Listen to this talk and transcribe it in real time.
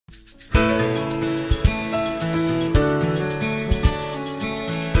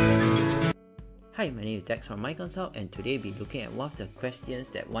Hi, my name is Dex from myconsult, and today we'll be looking at one of the questions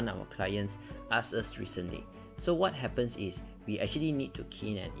that one of our clients asked us recently. So what happens is we actually need to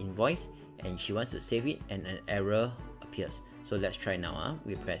key in an invoice and she wants to save it and an error appears. So let's try now.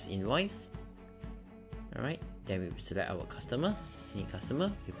 We press invoice. Alright, then we select our customer, any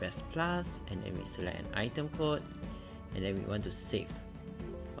customer, we press plus and then we select an item code and then we want to save.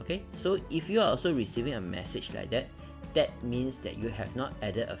 Okay, so if you are also receiving a message like that, that means that you have not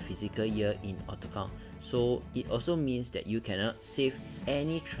added a physical year in AutoCount. So it also means that you cannot save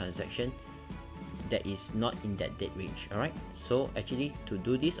any transaction that is not in that date range. Alright, so actually to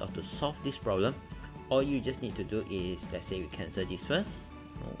do this or to solve this problem, all you just need to do is, let's say we cancel this first.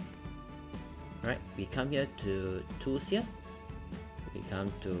 Alright, we come here to tools here, we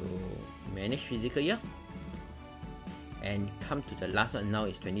come to manage physical year and come to the last one. Now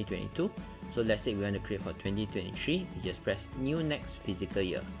is 2022. So let's say we want to create for 2023, we just press new next physical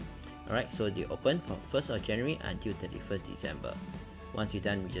year. Alright, so they open from 1st of January until 31st December. Once you're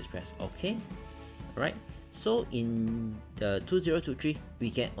done, we just press OK. Alright, so in the 2023, we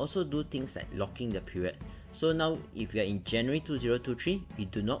can also do things like locking the period. So now if we are in January 2023, we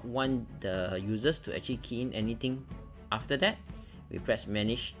do not want the users to actually key in anything after that. We press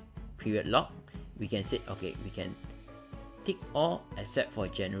manage period lock. We can say, okay, we can tick all except for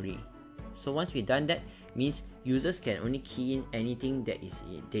January. So once we've done that, means users can only key in anything that is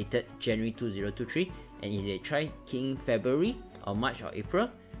dated January 2023, and if they try keying February or March or April,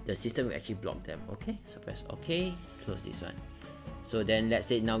 the system will actually block them. Okay, so press OK, close this one. So then let's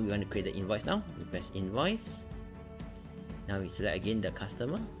say now we want to create the invoice now. We press invoice. Now we select again the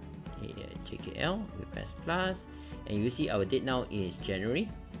customer, JKL, we press plus, and you see our date now is January.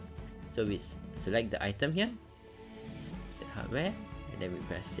 So we select the item here, set hardware, and then we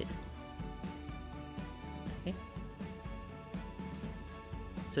press save. Okay.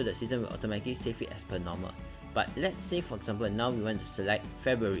 So the system will automatically save it as per normal. But let's say for example now we want to select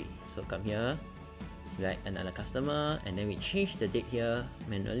February. So come here, select another customer, and then we change the date here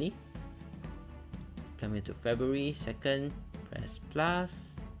manually. Come here to February 2nd, press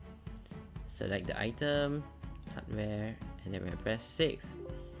plus, select the item, hardware, and then we press save.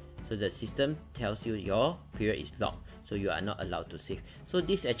 So the system tells you your period is locked, so you are not allowed to save. So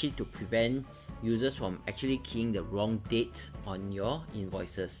this is actually to prevent users from actually keying the wrong date on your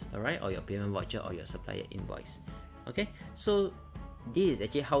invoices, alright, or your payment voucher or your supplier invoice. Okay, so this is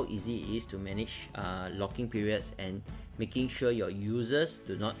actually how easy it is to manage locking periods and making sure your users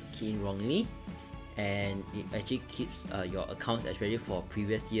do not key in wrongly, and it actually keeps your accounts, especially for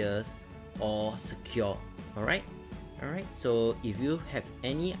previous years, all secure. Alright, so if you have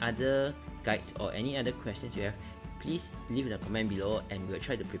any other guides or any other questions you have, please leave in the comment below and we'll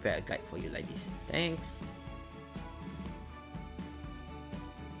try to prepare a guide for you like this. Thanks!